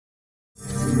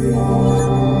I'd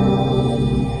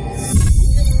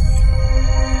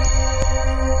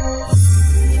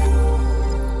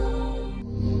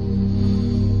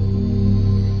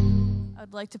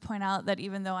like to point out that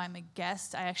even though I'm a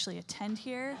guest, I actually attend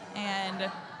here,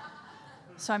 and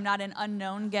so I'm not an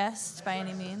unknown guest by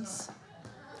any means.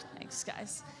 Thanks,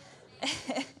 guys.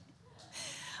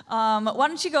 Why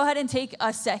don't you go ahead and take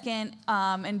a second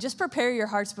and just prepare your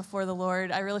hearts before the Lord.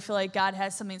 I really feel like God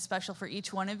has something special for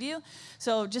each one of you.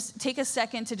 So just take a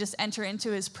second to just enter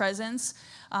into his presence.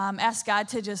 Ask God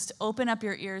to just open up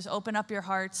your ears, open up your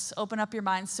hearts, open up your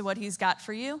minds to what he's got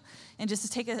for you. And just to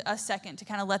take a second to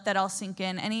kind of let that all sink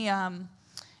in. Any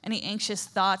anxious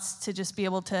thoughts to just be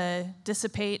able to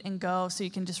dissipate and go so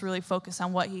you can just really focus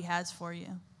on what he has for you.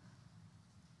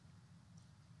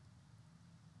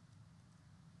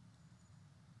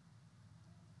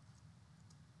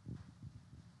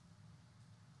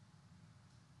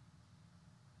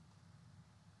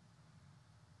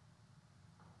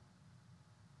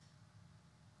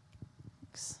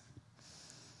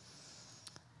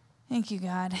 Thank you,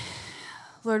 God.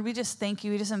 Lord, we just thank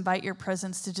you. We just invite your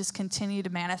presence to just continue to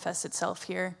manifest itself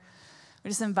here. We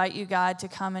just invite you, God, to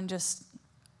come and just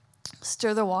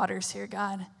stir the waters here,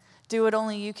 God. Do what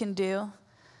only you can do.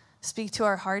 Speak to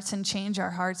our hearts and change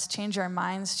our hearts, change our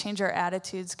minds, change our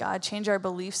attitudes, God. Change our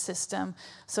belief system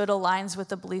so it aligns with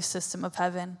the belief system of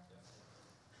heaven.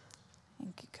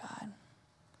 Thank you, God.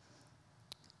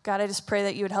 God, I just pray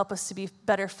that you would help us to be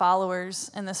better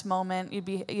followers in this moment.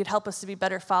 You'd help us to be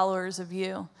better followers of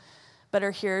you,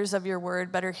 better hearers of your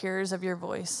word, better hearers of your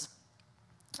voice.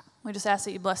 We just ask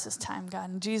that you bless this time, God.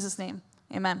 In Jesus' name,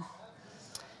 amen.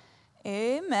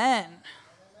 Amen.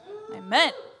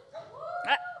 Amen.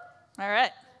 All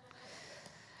right.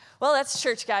 Well, that's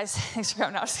church, guys. Thanks for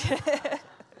coming out.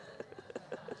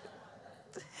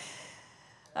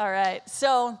 All right.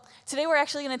 So today we're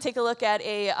actually going to take a look at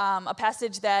a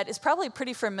passage that is probably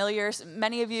pretty familiar.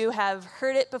 Many of you have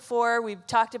heard it before. We've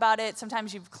talked about it.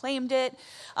 Sometimes you've claimed it.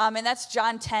 And that's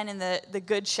John 10 in the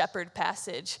Good Shepherd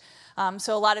passage.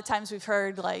 So a lot of times we've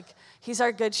heard, like, he's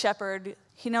our good shepherd.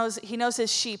 He knows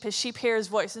his sheep. His sheep hear his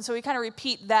voice. And so we kind of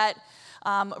repeat that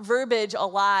verbiage a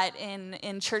lot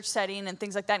in church setting and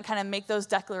things like that and kind of make those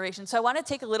declarations. So I want to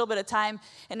take a little bit of time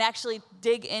and actually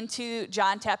dig into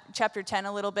John chapter 10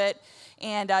 a little bit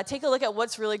and take a look at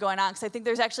what's really going on, because I think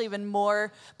there's actually even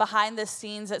more behind the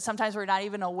scenes that sometimes we're not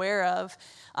even aware of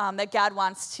that God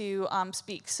wants to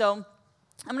speak. So I'm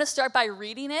going to start by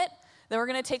reading it. Then we're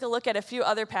going to take a look at a few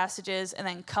other passages and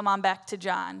then come on back to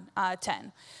John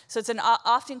 10. So it's an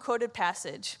often quoted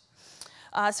passage.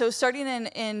 So starting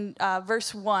in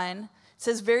verse 1, it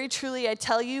says, "Very truly I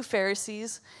tell you,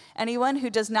 Pharisees, anyone who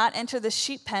does not enter the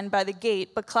sheep pen by the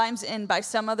gate, but climbs in by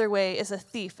some other way is a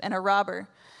thief and a robber.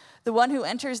 The one who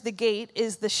enters the gate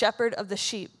is the shepherd of the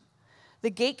sheep.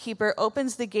 The gatekeeper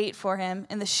opens the gate for him,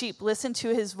 and the sheep listen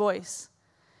to his voice.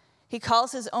 He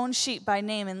calls his own sheep by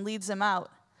name and leads them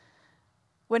out.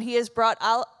 When he has brought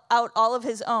out all of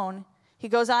his own, he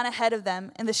goes on ahead of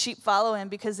them, and the sheep follow him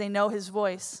because they know his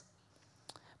voice.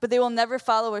 But they will never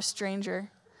follow a stranger.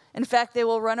 In fact, they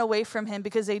will run away from him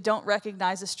because they don't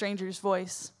recognize a stranger's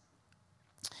voice."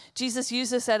 Jesus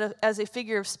used this as a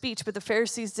figure of speech, but the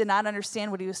Pharisees did not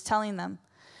understand what he was telling them.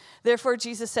 Therefore,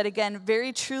 Jesus said again,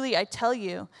 "Very truly I tell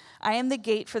you, I am the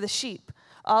gate for the sheep.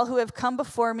 All who have come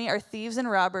before me are thieves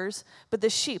and robbers, but the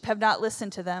sheep have not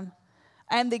listened to them.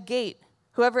 I am the gate.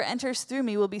 Whoever enters through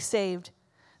me will be saved.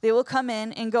 They will come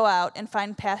in and go out and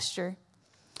find pasture.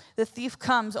 The thief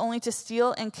comes only to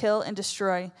steal and kill and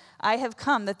destroy. I have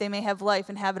come that they may have life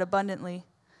and have it abundantly.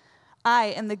 I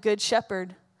am the good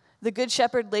shepherd. The good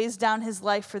shepherd lays down his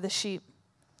life for the sheep.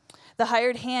 The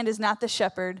hired hand is not the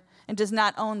shepherd and does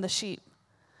not own the sheep.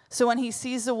 So when he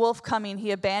sees the wolf coming,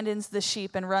 he abandons the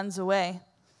sheep and runs away.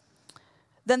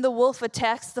 Then the wolf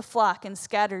attacks the flock and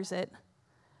scatters it.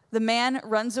 The man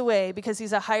runs away because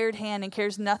he's a hired hand and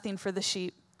cares nothing for the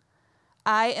sheep.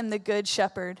 I am the good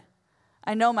shepherd.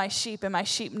 I know my sheep, and my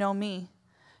sheep know me.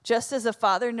 Just as the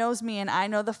Father knows me, and I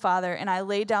know the Father, and I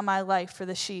lay down my life for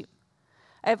the sheep.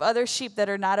 I have other sheep that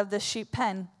are not of this sheep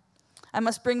pen. I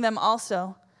must bring them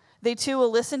also. They too will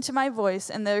listen to my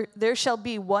voice, and there shall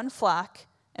be one flock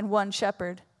and one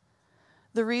shepherd.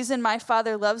 The reason my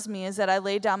Father loves me is that I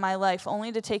lay down my life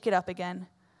only to take it up again.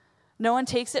 No one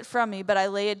takes it from me, but I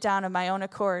lay it down of my own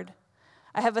accord.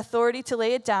 I have authority to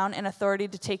lay it down and authority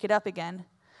to take it up again.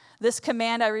 This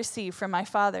command I received from my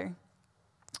Father."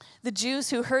 The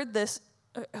Jews who heard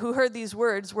these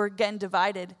words were again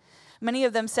divided. Many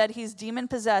of them said, "He's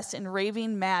demon-possessed and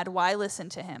raving mad. Why listen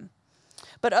to him?"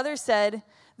 But others said,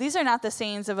 These are not the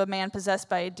sayings of a man possessed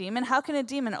by a demon. How can a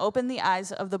demon open the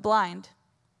eyes of the blind?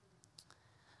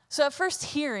 So at first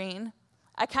hearing,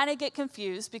 I kind of get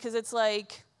confused because it's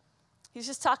like, he's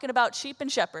just talking about sheep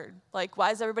and shepherd. Like,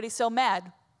 why is everybody so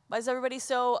mad? Why is everybody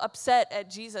so upset at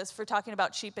Jesus for talking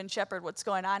about sheep and shepherd? What's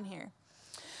going on here?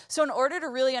 So in order to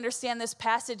really understand this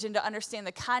passage and to understand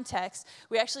the context,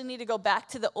 we actually need to go back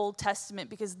to the Old Testament,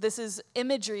 because this is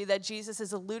imagery that Jesus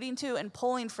is alluding to and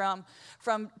pulling from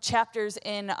chapters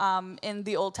in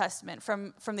the Old Testament,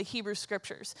 from the Hebrew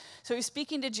scriptures. So he's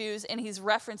speaking to Jews, and he's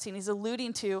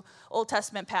alluding to Old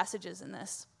Testament passages in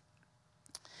this.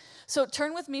 So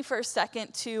turn with me for a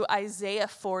second to Isaiah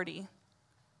 40.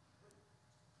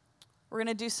 We're going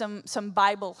to do some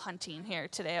Bible hunting here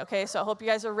today, okay? So I hope you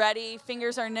guys are ready.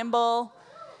 Fingers are nimble,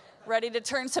 ready to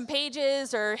turn some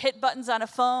pages or hit buttons on a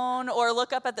phone or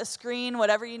look up at the screen,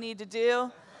 whatever you need to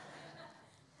do.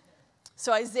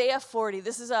 So Isaiah 40,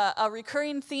 this is a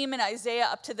recurring theme in Isaiah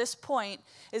up to this point,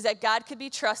 is that God could be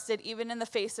trusted even in the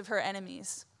face of her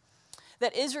enemies.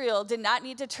 That Israel did not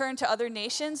need to turn to other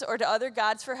nations or to other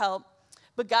gods for help,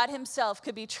 but God himself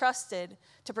could be trusted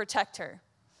to protect her.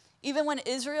 Even when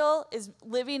Israel is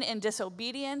living in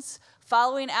disobedience,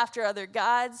 following after other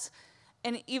gods,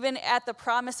 and even at the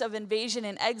promise of invasion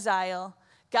and exile,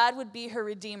 God would be her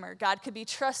redeemer. God could be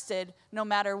trusted no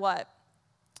matter what.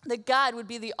 That God would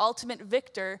be the ultimate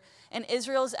victor, and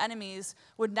Israel's enemies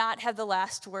would not have the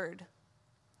last word.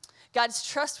 God's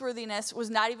trustworthiness was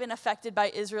not even affected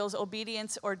by Israel's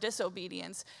obedience or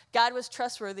disobedience. God was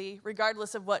trustworthy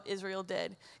regardless of what Israel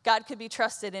did. God could be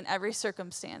trusted in every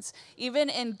circumstance. Even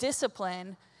in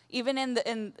discipline, even in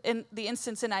the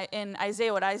instance in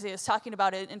Isaiah, what Isaiah is talking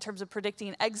about in terms of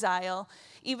predicting exile,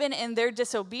 even in their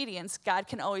disobedience, God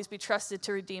can always be trusted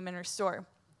to redeem and restore.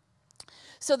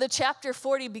 So the chapter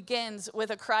 40 begins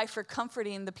with a cry for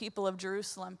comforting the people of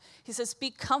Jerusalem. He says,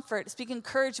 speak comfort, speak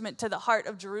encouragement to the heart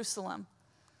of Jerusalem.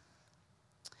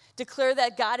 Declare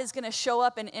that God is going to show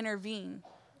up and intervene.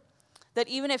 That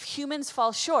even if humans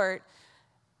fall short,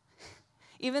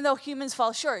 even though humans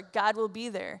fall short, God will be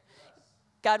there.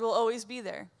 God will always be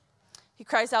there. He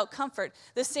cries out comfort.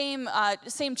 The same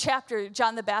chapter,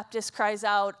 John the Baptist cries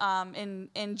out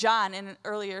in John, in an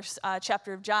earlier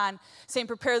chapter of John, saying,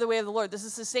 prepare the way of the Lord. This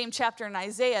is the same chapter in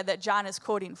Isaiah that John is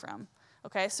quoting from.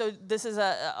 Okay, so this is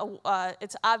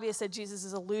it's obvious that Jesus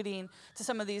is alluding to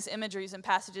some of these imageries and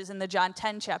passages in the John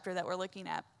 10 chapter that we're looking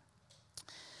at.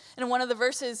 And in one of the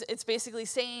verses, it's basically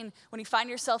saying, when you find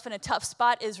yourself in a tough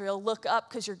spot, Israel, look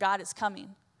up because your God is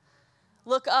coming.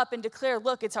 Look up and declare,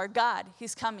 look, it's our God.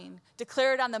 He's coming.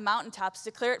 Declare it on the mountaintops.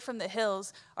 Declare it from the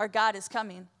hills. Our God is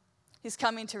coming. He's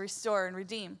coming to restore and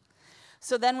redeem.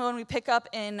 So then when we pick up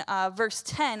in verse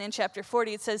 10 in chapter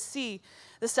 40, it says, see,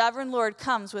 the sovereign Lord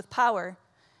comes with power,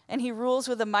 and he rules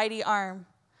with a mighty arm.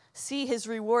 See, his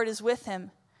reward is with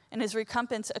him, and his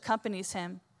recompense accompanies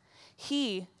him.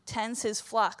 He tends his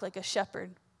flock like a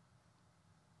shepherd.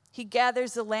 He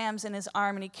gathers the lambs in his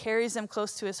arm, and he carries them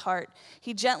close to his heart.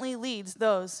 He gently leads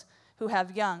those who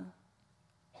have young.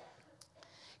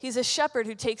 He's a shepherd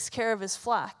who takes care of his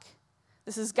flock.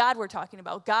 This is God we're talking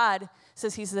about. God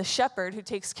says he's the shepherd who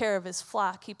takes care of his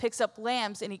flock. He picks up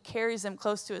lambs, and he carries them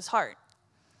close to his heart.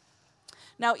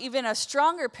 Now, even a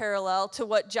stronger parallel to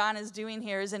what John is doing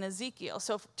here is in Ezekiel.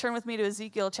 So turn with me to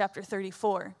Ezekiel chapter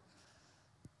 34.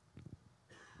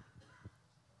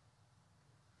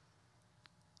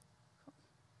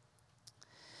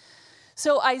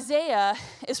 So Isaiah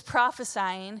is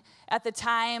prophesying at the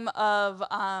time of,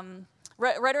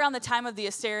 right around the time of the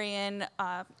Assyrian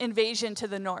invasion to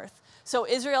the north. So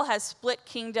Israel has split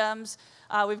kingdoms.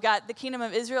 We've got the kingdom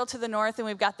of Israel to the north, and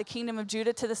we've got the kingdom of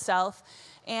Judah to the south.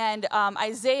 And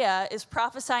Isaiah is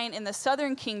prophesying in the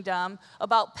southern kingdom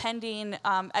about pending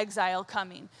exile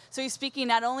coming. So he's speaking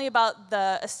not only about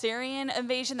the Assyrian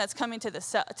invasion that's coming to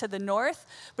the north,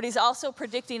 but he's also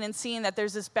predicting and seeing that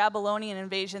there's this Babylonian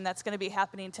invasion that's going to be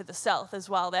happening to the south as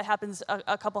well. That happens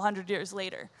a couple hundred years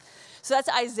later. So that's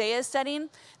Isaiah's setting.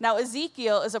 Now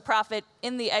Ezekiel is a prophet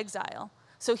in the exile.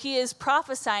 So he is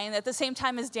prophesying at the same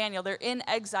time as Daniel. They're in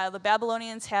exile. The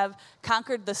Babylonians have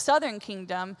conquered the southern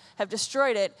kingdom, have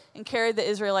destroyed it, and carried the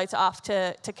Israelites off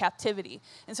to captivity.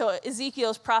 And so Ezekiel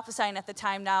is prophesying at the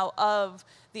time now of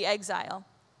the exile.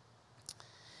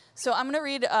 So I'm going to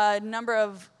read a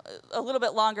little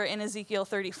bit longer in Ezekiel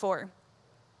 34.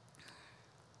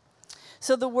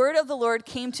 So the word of the Lord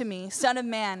came to me, Son of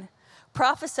man,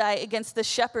 prophesy against the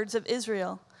shepherds of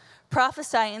Israel.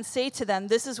 Prophesy and say to them,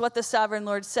 this is what the sovereign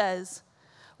Lord says.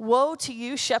 Woe to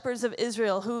you, shepherds of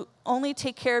Israel, who only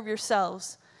take care of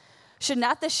yourselves. Should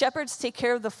not the shepherds take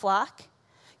care of the flock?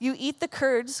 You eat the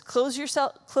curds, clothe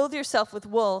yourself with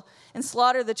wool, and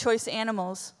slaughter the choice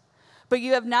animals. But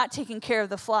you have not taken care of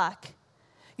the flock.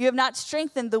 You have not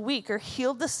strengthened the weak or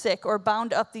healed the sick or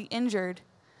bound up the injured.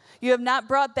 You have not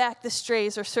brought back the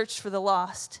strays or searched for the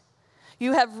lost.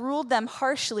 You have ruled them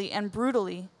harshly and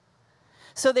brutally.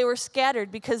 So they were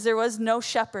scattered because there was no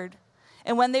shepherd.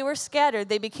 And when they were scattered,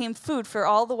 they became food for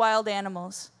all the wild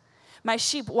animals. My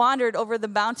sheep wandered over the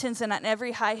mountains and on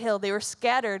every high hill. They were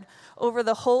scattered over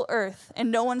the whole earth,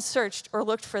 and no one searched or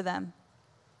looked for them.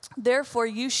 Therefore,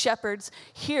 you shepherds,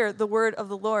 hear the word of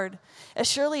the Lord. As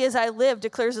surely as I live,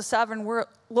 declares the sovereign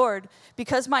Lord,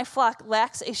 because my flock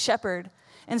lacks a shepherd,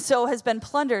 and so has been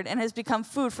plundered and has become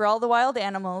food for all the wild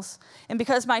animals, and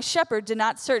because my shepherd did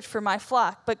not search for my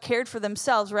flock, but cared for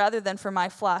themselves rather than for my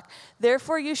flock,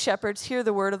 therefore you shepherds, hear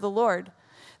the word of the Lord.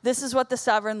 This is what the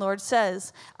sovereign Lord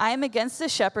says. I am against the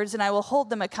shepherds, and I will hold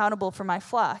them accountable for my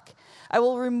flock. I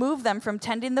will remove them from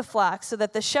tending the flock so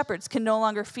that the shepherds can no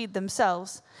longer feed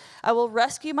themselves. I will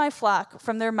rescue my flock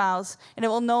from their mouths, and it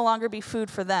will no longer be food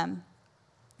for them.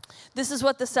 This is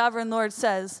what the sovereign Lord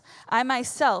says. I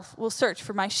myself will search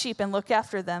for my sheep and look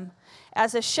after them.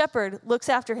 As a shepherd looks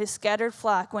after his scattered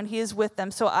flock when he is with them,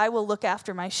 so I will look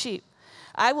after my sheep.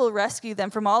 I will rescue them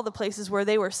from all the places where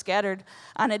they were scattered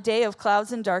on a day of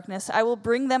clouds and darkness. I will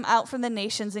bring them out from the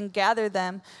nations and gather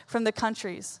them from the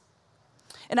countries.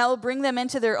 And I will bring them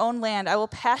into their own land. I will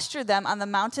pasture them on the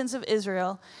mountains of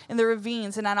Israel, in the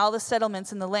ravines, and on all the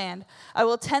settlements in the land. I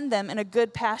will tend them in a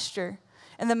good pasture,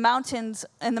 and the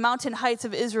mountain heights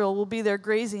of Israel will be their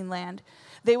grazing land.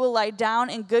 They will lie down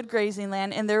in good grazing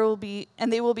land, and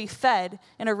they will be fed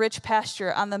in a rich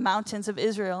pasture on the mountains of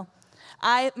Israel.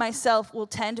 I myself will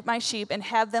tend my sheep and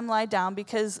have them lie down,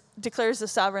 because, declares the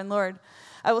sovereign Lord,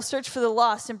 I will search for the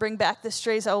lost and bring back the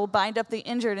strays. I will bind up the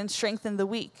injured and strengthen the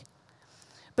weak.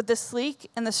 But the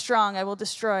sleek and the strong I will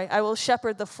destroy. I will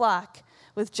shepherd the flock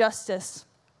with justice.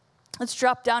 Let's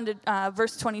drop down to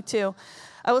verse 22.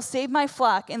 I will save my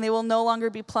flock, and they will no longer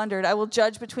be plundered. I will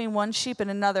judge between one sheep and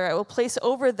another. I will place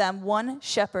over them one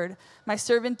shepherd, my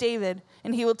servant David,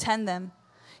 and he will tend them.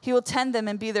 He will tend them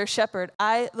and be their shepherd.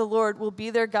 I, the Lord, will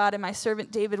be their God, and my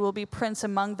servant David will be prince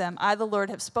among them. I, the Lord,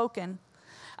 have spoken.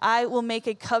 I will make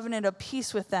a covenant of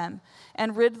peace with them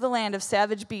and rid the land of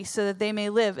savage beasts so that they may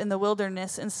live in the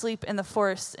wilderness and sleep in the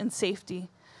forests in safety.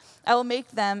 I will make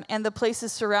them and the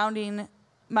places surrounding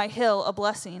my hill a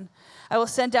blessing. I will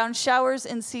send down showers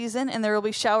in season, and there will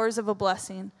be showers of a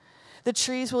blessing. The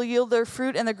trees will yield their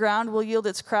fruit, and the ground will yield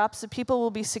its crops. The people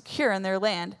will be secure in their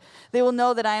land. They will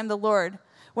know that I am the Lord.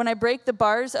 When I break the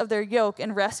bars of their yoke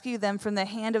and rescue them from the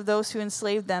hand of those who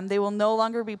enslaved them, they will no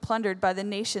longer be plundered by the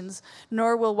nations,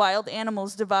 nor will wild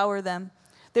animals devour them.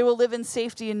 They will live in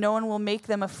safety, and no one will make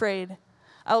them afraid.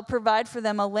 I will provide for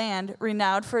them a land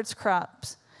renowned for its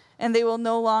crops, and they will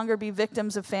no longer be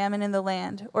victims of famine in the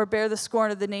land, or bear the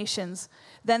scorn of the nations.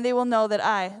 Then they will know that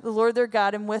I, the Lord their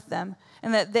God, am with them,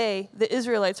 and that they, the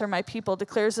Israelites, are my people,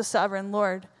 declares the sovereign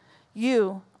Lord.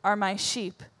 You are my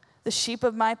sheep, the sheep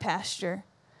of my pasture,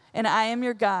 and I am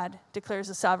your God, declares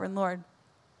the sovereign Lord.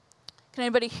 Can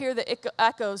anybody hear the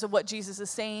echoes of what Jesus is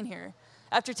saying here?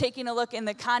 After taking a look in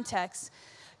the context,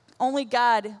 only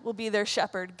God will be their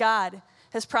shepherd. God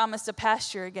has promised a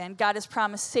pasture again. God has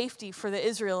promised safety for the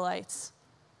Israelites.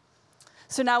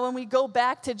 So now when we go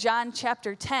back to John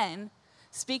chapter 10,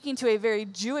 speaking to a very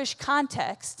Jewish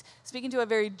context, speaking to a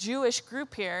very Jewish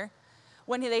group here,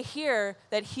 when they hear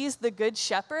that he's the good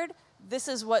shepherd, this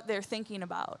is what they're thinking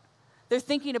about. They're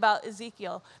thinking about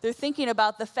Ezekiel. They're thinking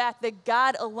about the fact that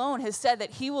God alone has said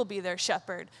that he will be their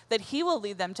shepherd, that he will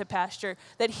lead them to pasture,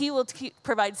 that he will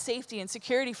provide safety and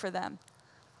security for them.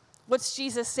 What's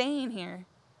Jesus saying here?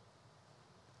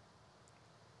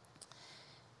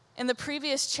 In the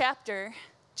previous chapter,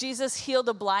 Jesus healed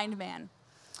a blind man.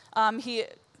 He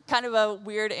kind of a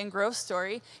weird and gross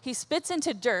story. He spits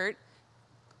into dirt,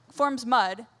 forms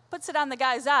mud, puts it on the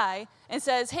guy's eye, and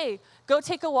says, hey, go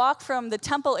take a walk from the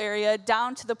temple area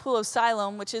down to the pool of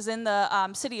Siloam, which is in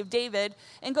the city of David,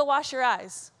 and go wash your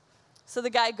eyes. So the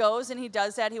guy goes, and he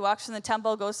does that. He walks from the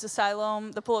temple, goes to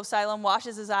Siloam, the pool of Siloam,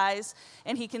 washes his eyes,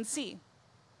 and he can see.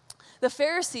 The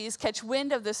Pharisees catch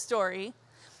wind of this story,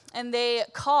 and they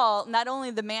call not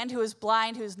only the man who is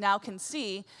blind, who now can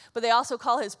see, but they also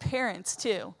call his parents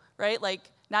too, right? Like,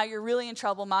 now you're really in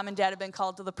trouble. Mom and dad have been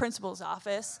called to the principal's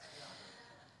office.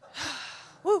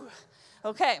 Woo.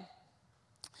 Okay.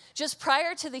 Just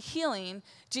prior to the healing,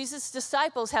 Jesus'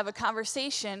 disciples have a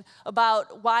conversation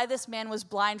about why this man was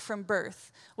blind from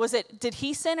birth. Did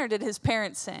he sin or did his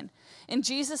parents sin? And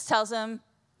Jesus tells them,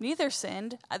 neither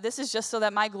sinned. This is just so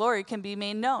that my glory can be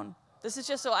made known. This is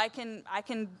just so I can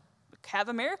have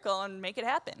a miracle and make it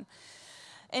happen.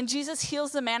 And Jesus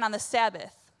heals the man on the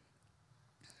Sabbath.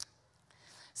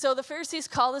 So the Pharisees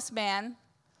call this man,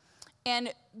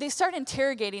 and they start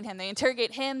interrogating him. They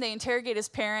interrogate him. They interrogate his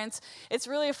parents. It's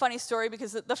really a funny story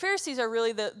because the Pharisees are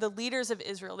really the leaders of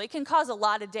Israel. They can cause a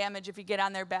lot of damage if you get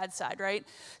on their bad side, right?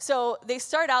 So they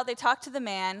start out, they talk to the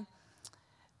man.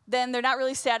 Then they're not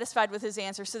really satisfied with his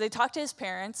answer. So they talk to his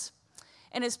parents,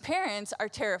 and his parents are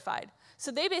terrified. So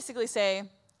they basically say,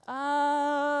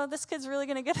 this kid's really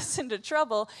going to get us into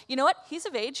trouble. You know what? He's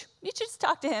of age. You should just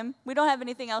talk to him. We don't have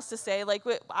anything else to say. Like,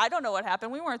 I don't know what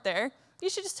happened. We weren't there. You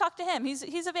should just talk to him.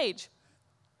 He's of age.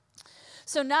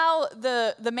 So now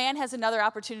the man has another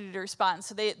opportunity to respond.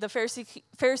 So the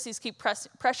Pharisees keep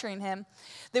pressuring him.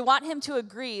 They want him to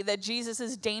agree that Jesus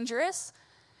is dangerous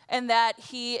and that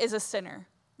he is a sinner.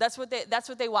 That's what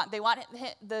they want. They want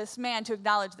this man to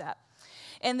acknowledge that.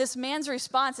 And this man's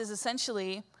response is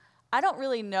essentially, I don't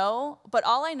really know, but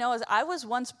all I know is I was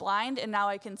once blind and now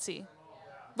I can see.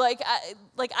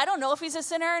 I don't know if he's a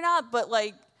sinner or not, but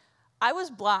like I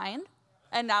was blind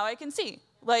and now I can see.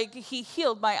 Like he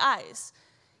healed my eyes.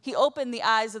 He opened the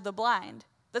eyes of the blind.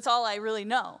 That's all I really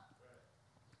know.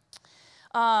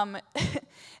 And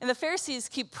the Pharisees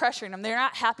keep pressuring him. They're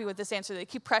not happy with this answer. They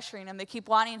keep pressuring him. They keep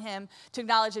wanting him to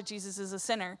acknowledge that Jesus is a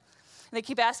sinner. And they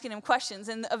keep asking him questions.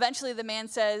 And eventually the man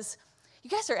says, you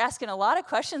guys are asking a lot of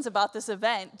questions about this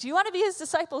event. Do you want to be his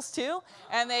disciples too?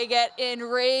 And they get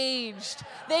enraged.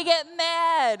 They get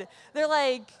mad. They're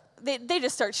like, they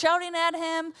just start shouting at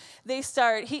him.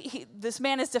 This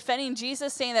man is defending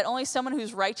Jesus, saying that only someone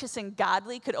who's righteous and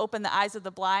godly could open the eyes of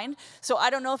the blind. So I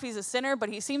don't know if he's a sinner, but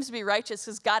he seems to be righteous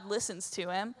because God listens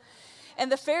to him.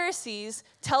 And the Pharisees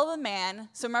tell the man,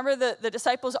 so remember the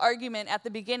disciples' argument at the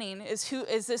beginning is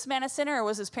this man a sinner or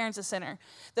was his parents a sinner?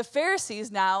 The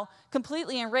Pharisees now,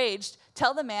 completely enraged,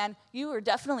 tell the man, you are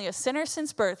definitely a sinner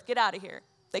since birth. Get out of here.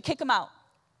 They kick him out,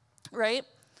 right?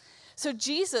 So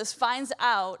Jesus finds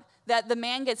out that the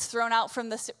man gets thrown out from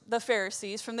the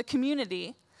Pharisees, from the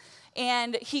community,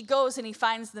 and he goes and he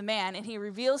finds the man, and he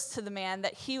reveals to the man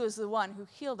that he was the one who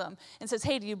healed him and says,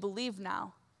 hey, do you believe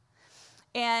now?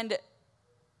 And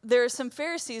there are some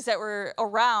Pharisees that were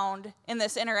around in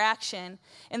this interaction,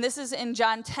 and this is in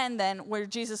John 10 then, where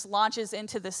Jesus launches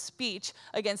into this speech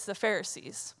against the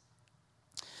Pharisees.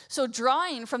 So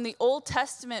drawing from the Old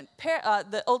Testament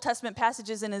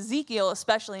passages in Ezekiel,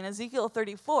 especially in Ezekiel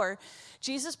 34,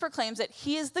 Jesus proclaims that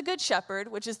he is the good shepherd,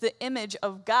 which is the image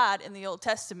of God in the Old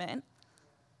Testament.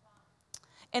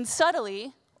 And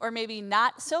subtly, or maybe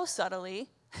not so subtly,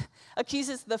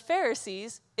 accuses the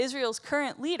Pharisees, Israel's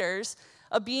current leaders,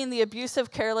 of being the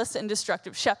abusive, careless, and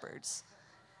destructive shepherds.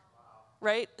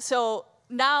 Right? So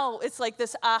now it's like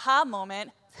this aha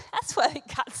moment. That's why they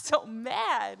got so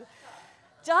mad.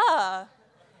 Duh.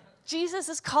 Jesus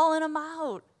is calling them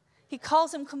out. He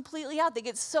calls them completely out. They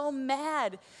get so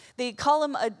mad. They call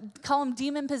him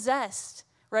demon-possessed,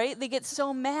 right? They get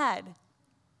so mad.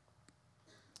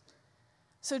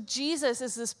 So Jesus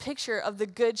is this picture of the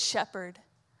good shepherd.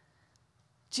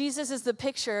 Jesus is the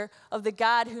picture of the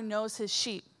God who knows his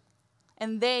sheep,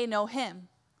 and they know him.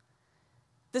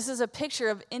 This is a picture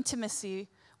of intimacy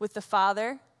with the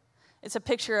Father. It's a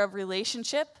picture of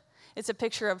relationship. It's a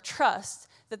picture of trust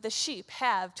that the sheep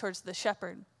have towards the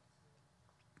shepherd.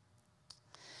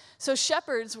 So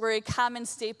shepherds were a common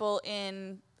staple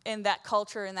in that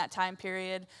culture, in that time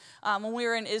period. When we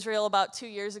were in Israel about 2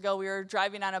 years ago, we were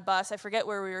driving on a bus. I forget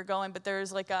where we were going, but there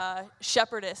was like a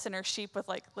shepherdess and her sheep with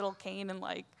like little cane and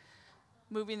like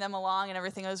moving them along and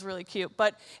everything. It was really cute.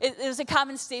 But it was a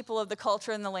common staple of the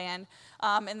culture in the land,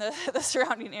 in the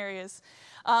surrounding areas.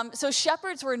 So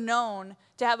shepherds were known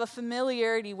to have a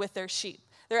familiarity with their sheep.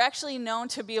 They're actually known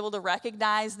to be able to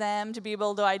recognize them, to be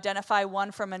able to identify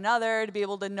one from another, to be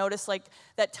able to notice like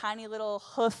that tiny little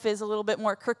hoof is a little bit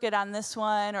more crooked on this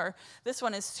one, or this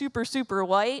one is super, super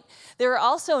white. They were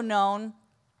also known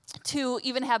to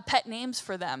even have pet names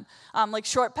for them, like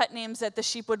short pet names that the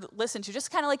sheep would listen to, just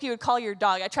kind of like you would call your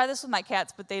dog. I try this with my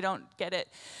cats, but they don't get it.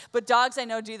 But dogs, I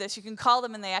know, do this. You can call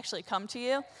them and they actually come to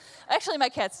you. Actually, my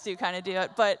cats do kind of do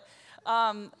it, but...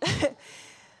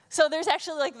 So there's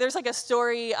actually there's a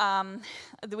story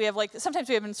that we have sometimes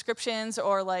we have inscriptions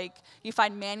or you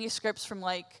find manuscripts from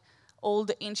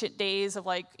old ancient days of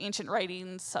ancient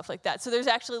writings, stuff like that. So there's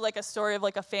actually a story of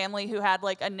a family who had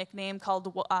a nickname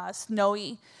called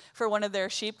Snowy for one of their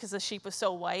sheep because the sheep was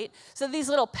so white. So these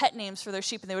little pet names for their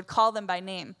sheep, and they would call them by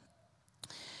name.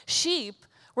 Sheep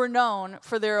were known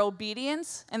for their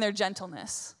obedience and their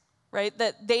gentleness. Right,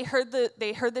 that they heard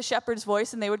the shepherd's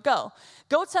voice and they would go.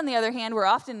 Goats, on the other hand, were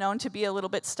often known to be a little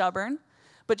bit stubborn,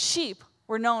 but sheep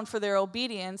were known for their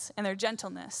obedience and their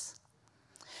gentleness.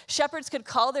 Shepherds could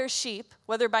call their sheep,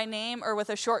 whether by name or with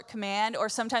a short command, or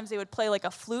sometimes they would play like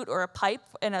a flute or a pipe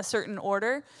in a certain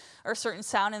order or a certain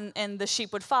sound, and the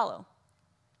sheep would follow.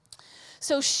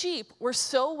 So sheep were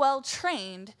so well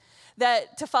trained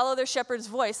that to follow their shepherd's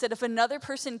voice, that if another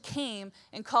person came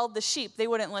and called the sheep, they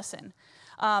wouldn't listen.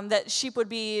 That sheep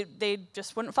they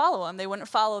just wouldn't follow him. They wouldn't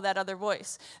follow that other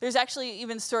voice. There's actually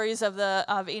even stories of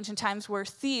ancient times where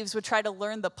thieves would try to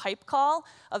learn the pipe call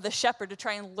of the shepherd to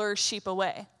try and lure sheep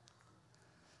away.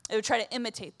 They would try to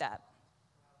imitate that.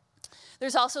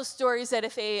 There's also stories that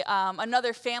if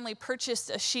another family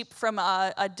purchased a sheep from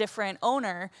a different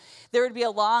owner, there would be a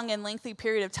long and lengthy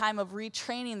period of time of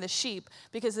retraining the sheep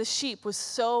because the sheep was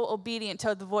so obedient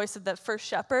to the voice of that first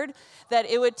shepherd that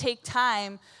it would take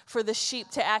time for the sheep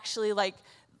to actually,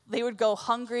 they would go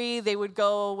hungry, they would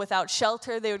go without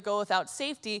shelter, they would go without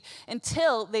safety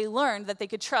until they learned that they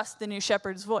could trust the new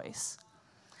shepherd's voice.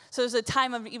 So there's a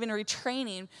time of even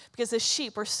retraining because the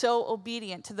sheep were so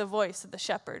obedient to the voice of the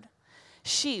shepherd.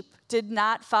 Sheep did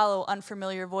not follow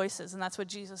unfamiliar voices, and that's what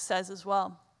Jesus says as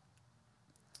well.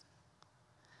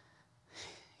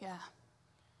 Yeah.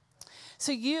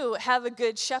 So you have a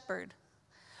good shepherd.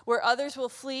 Where others will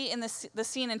flee in the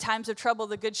scene in times of trouble,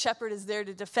 the good shepherd is there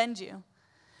to defend you.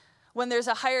 When there's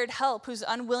a hired help who's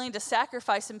unwilling to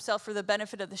sacrifice himself for the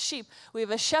benefit of the sheep, we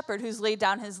have a shepherd who's laid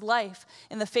down his life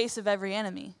in the face of every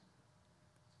enemy.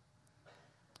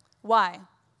 Why?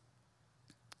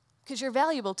 Because you're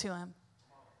valuable to him.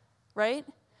 Right?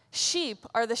 Sheep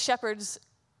are the shepherd's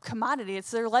commodity. It's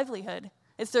their livelihood.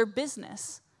 It's their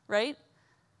business, right?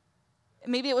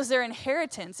 Maybe it was their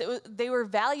inheritance. They were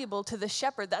valuable to the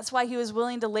shepherd. That's why he was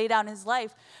willing to lay down his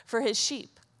life for his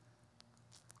sheep.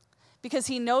 Because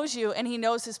he knows you and he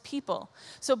knows his people.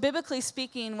 So biblically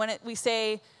speaking, when we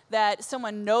say that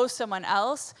someone knows someone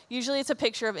else, usually it's a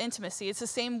picture of intimacy. It's the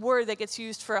same word that gets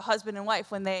used for a husband and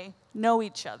wife when they know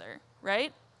each other,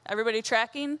 right? Everybody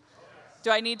tracking?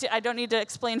 I don't need to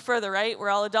explain further, right? We're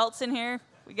all adults in here.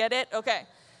 We get it? Okay.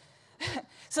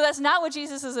 So that's not what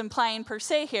Jesus is implying per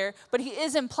se here, but he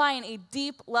is implying a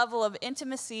deep level of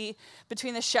intimacy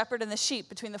between the shepherd and the sheep,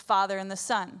 between the Father and the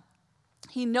Son.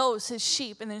 He knows his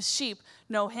sheep, and his sheep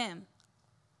know him.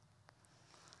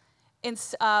 In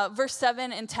verse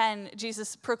 7 and 10,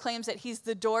 Jesus proclaims that he's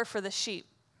the door for the sheep.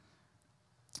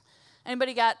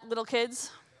 Anybody got little kids?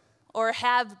 Or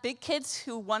have big kids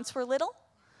who once were little?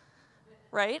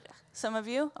 Right? Some of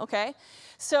you? Okay.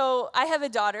 So I have a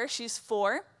daughter. She's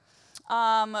 4.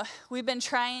 We've been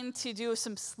trying to do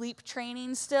some sleep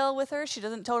training still with her. She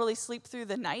doesn't totally sleep through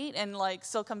the night and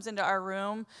still comes into our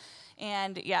room.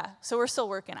 And yeah, so we're still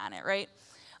working on it, right?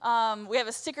 We have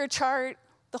a sticker chart,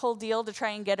 the whole deal, to try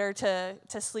and get her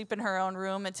to sleep in her own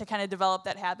room and to kind of develop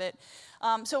that habit.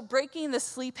 So breaking the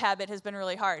sleep habit has been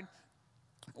really hard.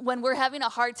 When we're having a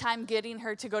hard time getting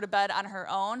her to go to bed on her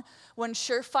own, one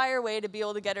surefire way to be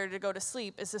able to get her to go to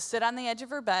sleep is to sit on the edge of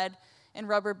her bed and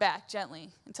rub her back gently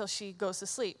until she goes to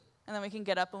sleep. And then we can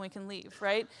get up and we can leave,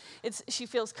 right? She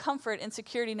feels comfort and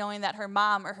security knowing that her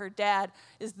mom or her dad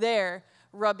is there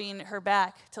rubbing her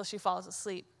back till she falls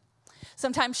asleep.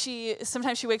 Sometimes she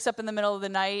wakes up in the middle of the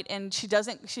night and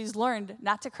she's learned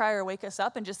not to cry or wake us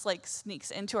up and just sneaks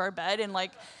into our bed and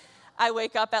I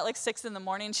wake up at 6 in the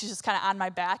morning. She's just kind of on my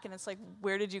back, and it's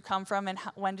where did you come from, and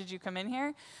when did you come in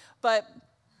here? But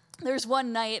there's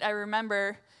one night I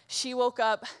remember she woke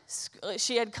up.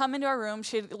 She had come into our room.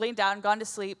 She had laid down, gone to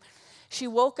sleep. She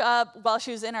woke up while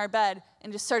she was in our bed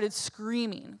and just started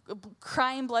screaming,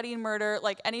 crying bloody murder.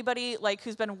 Anybody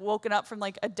who's been woken up from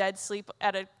a dead sleep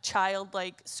at a child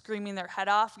screaming their head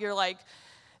off, you're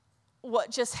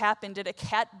what just happened? Did a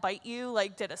cat bite you?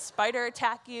 Did a spider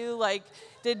attack you?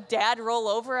 Did dad roll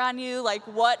over on you?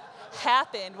 What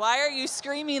happened? Why are you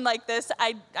screaming like this?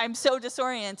 I'm so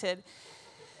disoriented.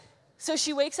 So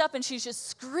she wakes up and she's just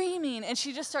screaming and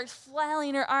she just starts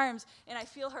flailing her arms, and I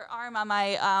feel her arm on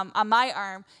my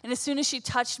arm, and as soon as she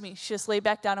touched me, she just laid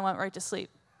back down and went right to sleep.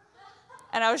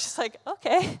 And I was just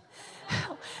okay.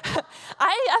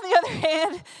 I, on the other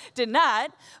hand, did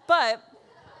not, but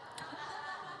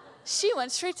she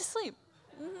went straight to sleep.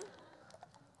 Mm-hmm.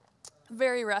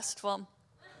 Very restful.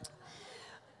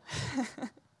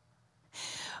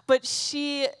 But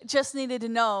she just needed to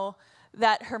know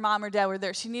that her mom or dad were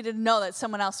there. She needed to know that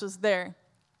someone else was there.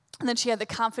 And then she had the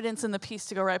confidence and the peace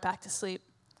to go right back to sleep.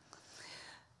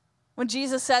 When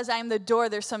Jesus says, I am the door,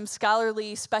 there's some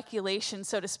scholarly speculation,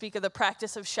 so to speak, of the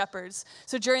practice of shepherds.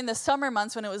 So during the summer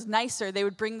months when it was nicer, they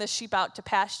would bring the sheep out to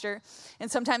pasture, and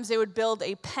sometimes they would build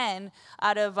a pen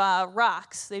out of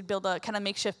rocks. They'd build a kind of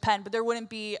makeshift pen, but there wouldn't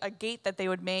be a gate that they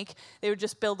would make. They would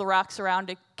just build the rocks around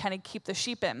to kind of keep the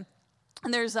sheep in.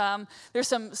 And there's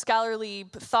some scholarly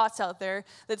thoughts out there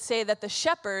that say that the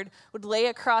shepherd would lay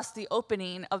across the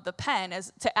opening of the pen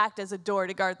to act as a door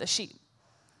to guard the sheep.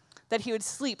 That he would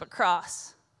sleep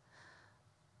across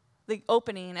the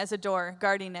opening as a door,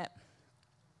 guarding it.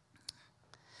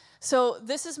 So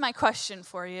this is my question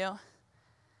for you.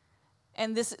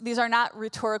 And these are not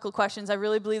rhetorical questions. I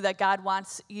really believe that God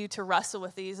wants you to wrestle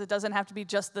with these. It doesn't have to be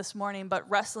just this morning, but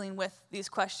wrestling with these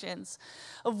questions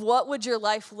of what would your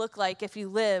life look like if you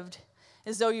lived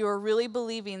as though you were really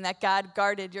believing that God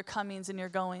guarded your comings and your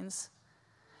goings.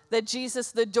 That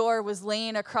Jesus, the door, was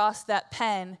laying across that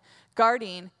pen,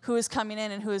 guarding who is coming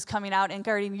in and who is coming out, and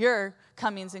guarding your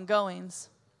comings and goings.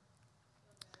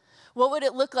 What would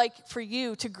it look like for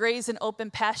you to graze in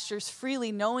open pastures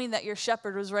freely, knowing that your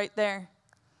shepherd was right there?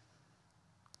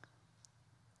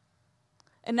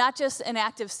 And not just an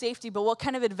act of safety, but what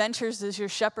kind of adventures does your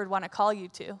shepherd want to call you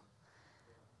to?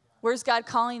 Where's God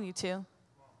calling you to?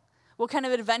 What kind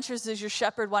of adventures does your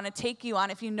shepherd want to take you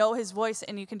on if you know his voice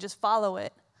and you can just follow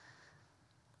it?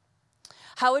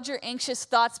 How would your anxious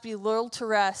thoughts be lulled to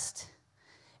rest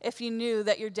if you knew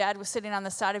that your dad was sitting on the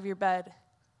side of your bed,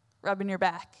 rubbing your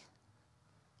back?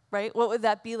 Right? What would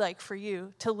that be like for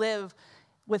you to live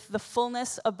with the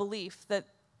fullness of belief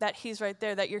that he's right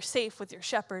there, that you're safe with your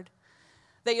shepherd,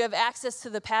 that you have access to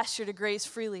the pasture to graze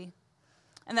freely,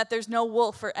 and that there's no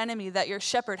wolf or enemy that your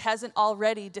shepherd hasn't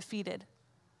already defeated?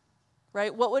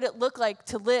 Right? What would it look like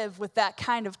to live with that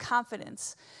kind of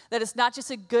confidence? That it's not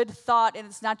just a good thought and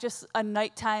it's not just a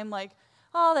nighttime like,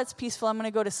 oh, that's peaceful, I'm going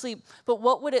to go to sleep. But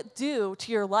what would it do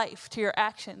to your life, to your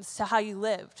actions, to how you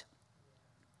lived?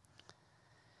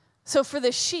 So for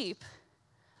the sheep,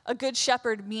 a good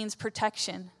shepherd means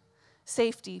protection,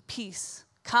 safety, peace,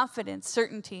 confidence,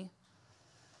 certainty.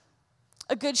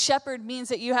 A good shepherd means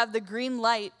that you have the green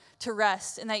light to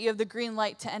rest and that you have the green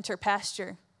light to enter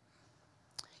pasture.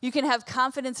 You can have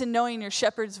confidence in knowing your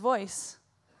shepherd's voice.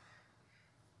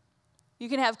 You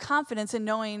can have confidence in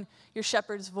knowing your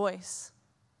shepherd's voice.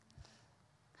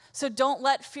 So don't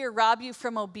let fear rob you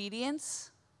from obedience,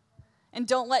 and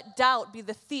don't let doubt be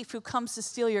the thief who comes to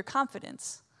steal your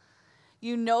confidence.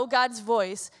 You know God's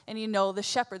voice, and you know the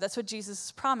shepherd. That's what Jesus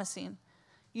is promising.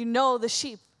 You know the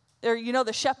sheep, or you know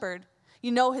the shepherd.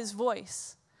 You know his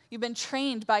voice. You've been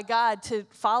trained by God to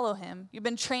follow him. You've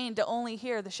been trained to only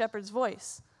hear the shepherd's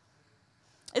voice.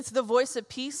 It's the voice of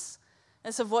peace,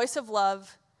 it's the voice of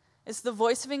love, it's the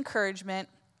voice of encouragement,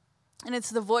 and it's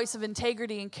the voice of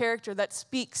integrity and character that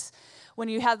speaks when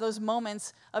you have those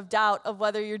moments of doubt of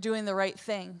whether you're doing the right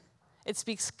thing. It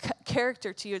speaks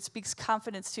character to you, it speaks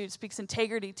confidence to you, it speaks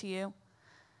integrity to you.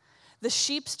 The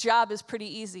sheep's job is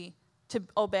pretty easy, to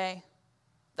obey.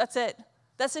 That's it.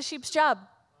 That's the sheep's job.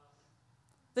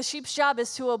 The sheep's job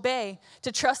is to obey,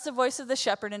 to trust the voice of the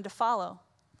shepherd and to follow.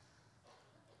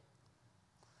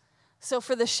 So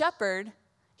for the shepherd,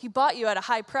 he bought you at a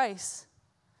high price,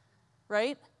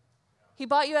 right? He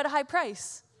bought you at a high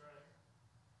price.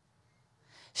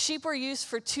 Sheep were used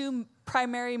for two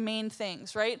primary main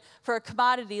things, right? For a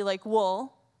commodity like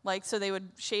wool, so they would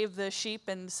shave the sheep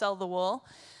and sell the wool,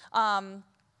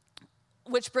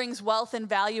 which brings wealth and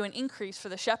value and increase for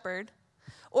the shepherd,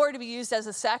 or to be used as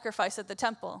a sacrifice at the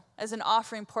temple, as an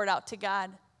offering poured out to God.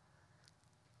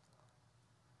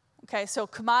 Okay, so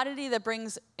commodity that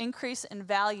brings increase in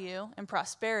value and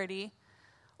prosperity,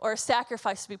 or a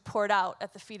sacrifice to be poured out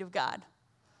at the feet of God.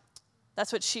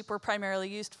 That's what sheep were primarily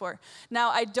used for. Now,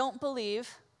 I don't believe,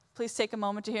 please take a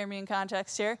moment to hear me in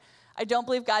context here, I don't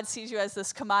believe God sees you as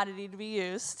this commodity to be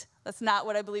used. That's not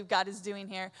what I believe God is doing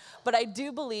here. But I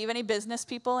do believe, any business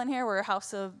people in here, we're a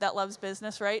house that loves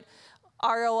business, right?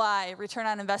 ROI, return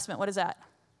on investment, what is that?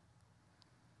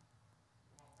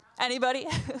 Anybody?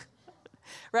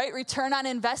 Right? Return on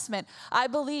investment. I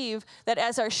believe that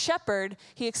as our shepherd,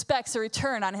 he expects a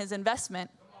return on his investment,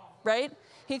 right?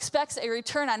 He expects a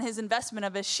return on his investment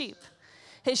of his sheep.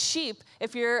 His sheep,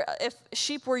 if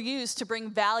sheep were used to bring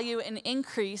value and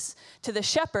increase to the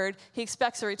shepherd, he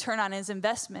expects a return on his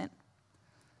investment.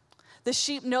 The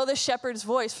sheep know the shepherd's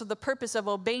voice for the purpose of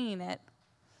obeying it.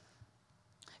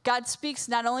 God speaks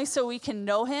not only so we can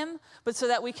know him, but so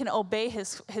that we can obey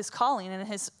his calling and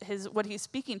his what he's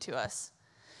speaking to us.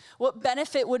 What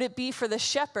benefit would it be for the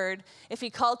shepherd if he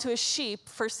called to his sheep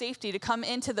for safety to come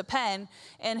into the pen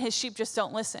and his sheep just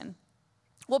don't listen?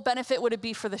 What benefit would it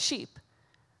be for the sheep,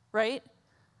 right?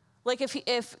 Like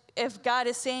if God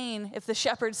is saying, if the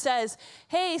shepherd says,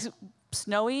 hey,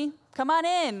 Snowy, come on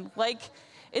in. Like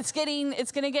it's going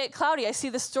to get cloudy. I see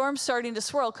the storm starting to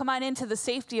swirl. Come on into the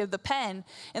safety of the pen.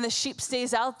 And the sheep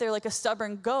stays out there like a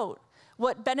stubborn goat.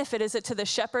 What benefit is it to the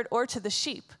shepherd or to the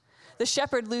sheep? The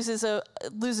shepherd loses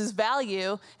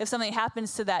value if something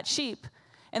happens to that sheep.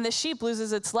 And the sheep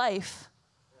loses its life.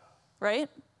 Right?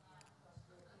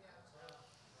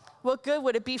 What good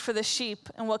would it be for the sheep,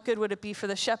 and what good would it be for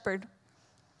the shepherd?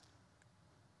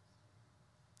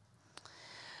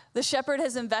 The shepherd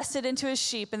has invested into his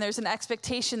sheep, and there's an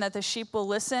expectation that the sheep will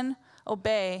listen,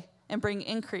 obey, and bring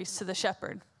increase to the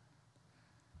shepherd.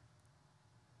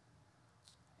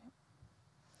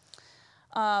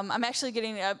 I'm actually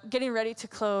getting ready to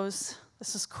close.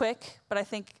 This is quick, but I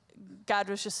think God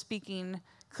was just speaking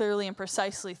clearly and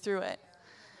precisely through it.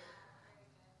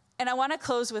 And I want to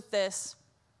close with this.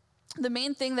 The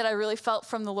main thing that I really felt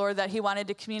from the Lord that he wanted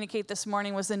to communicate this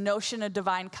morning was the notion of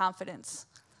divine confidence.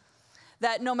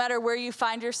 That no matter where you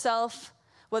find yourself,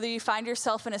 whether you find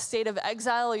yourself in a state of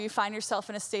exile or you find yourself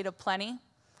in a state of plenty,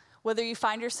 whether you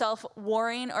find yourself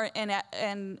warring or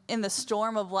in the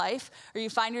storm of life, or you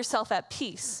find yourself at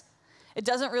peace, it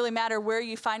doesn't really matter where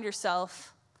you find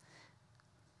yourself.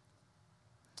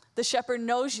 The shepherd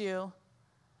knows you,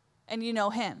 and you know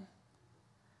him.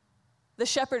 The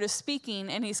shepherd is speaking,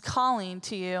 and he's calling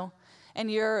to you,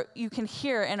 and you can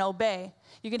hear and obey.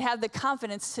 You can have the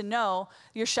confidence to know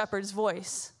your shepherd's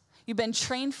voice. You've been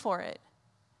trained for it.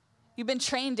 You've been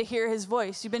trained to hear his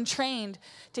voice. You've been trained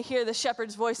to hear the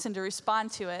shepherd's voice and to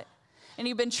respond to it. And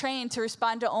you've been trained to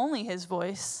respond to only his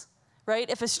voice, right?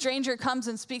 If a stranger comes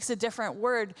and speaks a different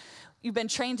word, you've been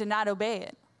trained to not obey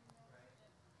it.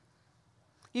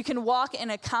 You can walk in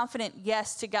a confident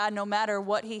yes to God no matter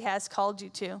what he has called you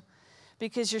to,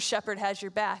 because your shepherd has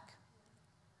your back.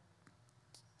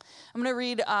 I'm going to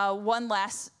read one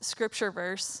last scripture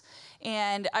verse,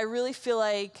 and I really feel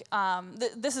like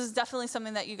this is definitely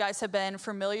something that you guys have been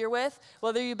familiar with.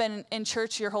 Whether you've been in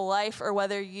church your whole life or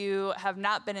whether you have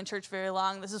not been in church very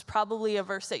long, this is probably a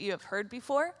verse that you have heard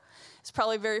before. It's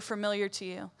probably very familiar to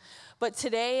you. But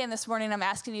today and this morning, I'm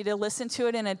asking you to listen to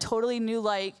it in a totally new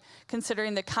light,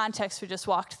 considering the context we just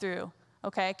walked through.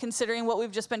 Okay, considering what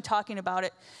we've just been talking about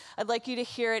it, I'd like you to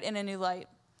hear it in a new light,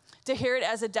 to hear it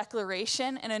as a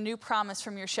declaration and a new promise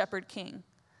from your shepherd king.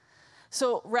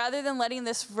 So rather than letting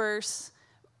this verse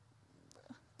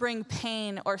bring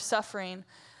pain or suffering,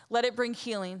 let it bring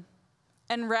healing.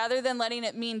 And rather than letting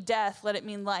it mean death, let it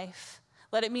mean life.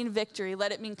 Let it mean victory.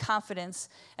 Let it mean confidence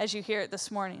as you hear it this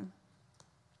morning.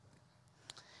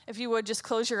 If you would, just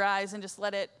close your eyes and just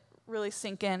let it really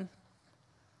sink in.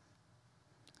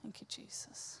 Thank you,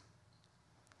 Jesus.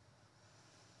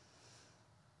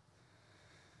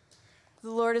 The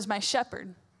Lord is my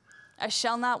shepherd. I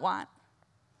shall not want.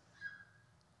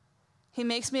 He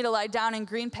makes me to lie down in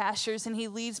green pastures, and he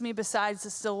leads me beside the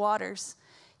still waters.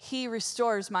 He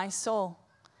restores my soul.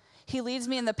 He leads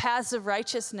me in the paths of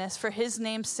righteousness for his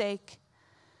name's sake.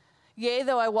 Yea,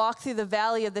 though I walk through the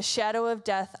valley of the shadow of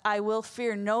death, I will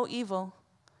fear no evil,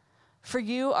 for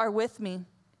you are with me.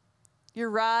 Your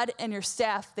rod and your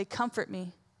staff, they comfort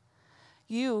me.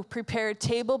 You prepare a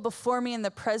table before me in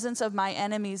the presence of my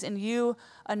enemies, and you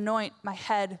anoint my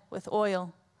head with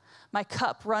oil. My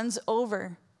cup runs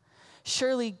over.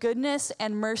 Surely goodness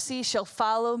and mercy shall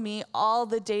follow me all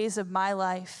the days of my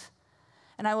life,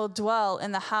 and I will dwell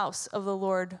in the house of the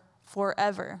Lord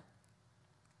forever.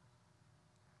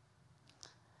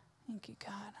 Thank you,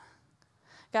 God.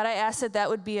 God, I ask that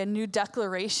would be a new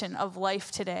declaration of life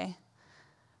today.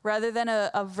 Rather than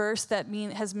a verse that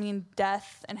has meant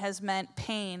death and has meant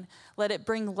pain, let it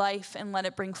bring life and let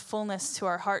it bring fullness to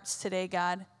our hearts today,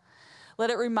 God.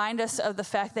 Let it remind us of the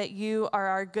fact that you are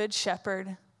our good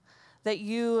shepherd, that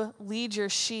you lead your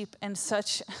sheep in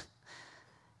such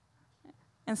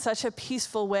a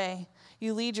peaceful way.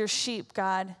 You lead your sheep,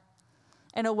 God,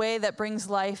 in a way that brings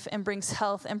life and brings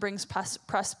health and brings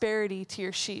prosperity to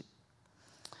your sheep.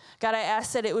 God, I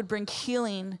ask that it would bring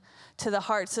healing to the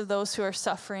hearts of those who are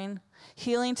suffering,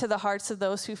 healing to the hearts of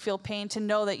those who feel pain, to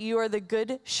know that you are the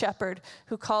good shepherd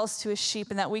who calls to his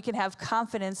sheep, and that we can have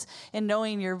confidence in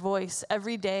knowing your voice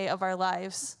every day of our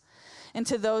lives. And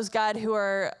to those, God, who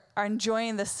are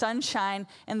enjoying the sunshine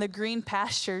and the green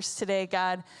pastures today,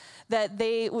 God, that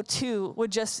they too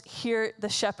would just hear the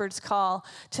shepherd's call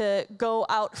to go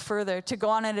out further, to go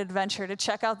on an adventure, to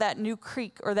check out that new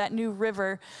creek or that new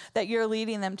river that you're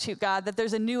leading them to, God, that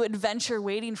there's a new adventure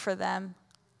waiting for them,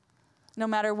 no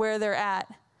matter where they're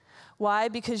at. Why?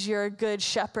 Because you're a good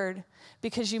shepherd,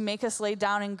 because you make us lay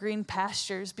down in green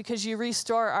pastures, because you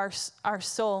restore our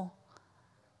soul.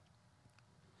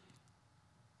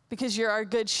 because you're our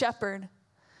good shepherd.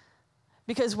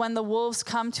 Because when the wolves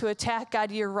come to attack,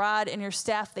 God, your rod and your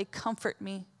staff, they comfort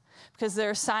me because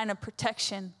they're a sign of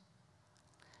protection.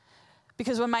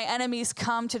 Because when my enemies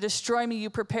come to destroy me, you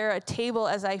prepare a table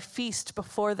as I feast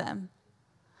before them.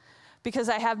 Because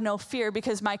I have no fear,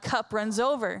 because my cup runs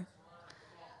over.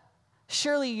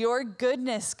 Surely your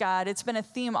goodness, God, it's been a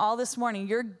theme all this morning,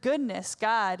 your goodness,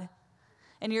 God,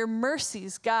 and your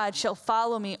mercies, God, shall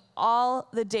follow me all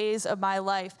the days of my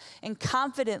life, and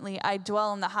confidently I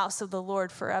dwell in the house of the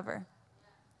Lord forever.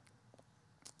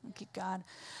 Thank you, God.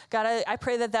 God, I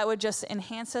pray that would just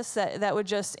enhance us, that would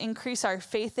just increase our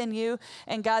faith in you,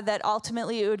 and God, that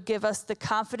ultimately it would give us the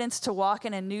confidence to walk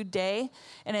in a new day,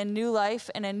 in a new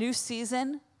life, in a new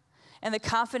season, and the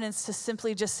confidence to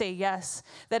simply just say yes.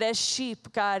 That as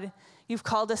sheep, God, you've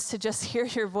called us to just hear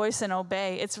your voice and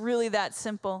obey. It's really that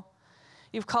simple.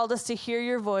 You've called us to hear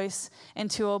your voice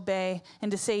and to obey and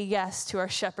to say yes to our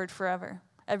shepherd forever,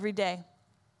 every day.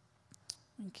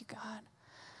 Thank you, God.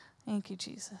 Thank you,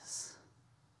 Jesus.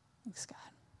 Thanks, God.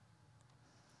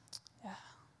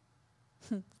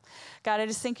 Yeah. God, I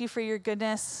just thank you for your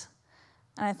goodness,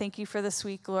 and I thank you for this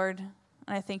week, Lord,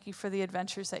 and I thank you for the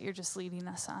adventures that you're just leading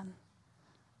us on.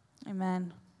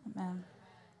 Amen. Amen.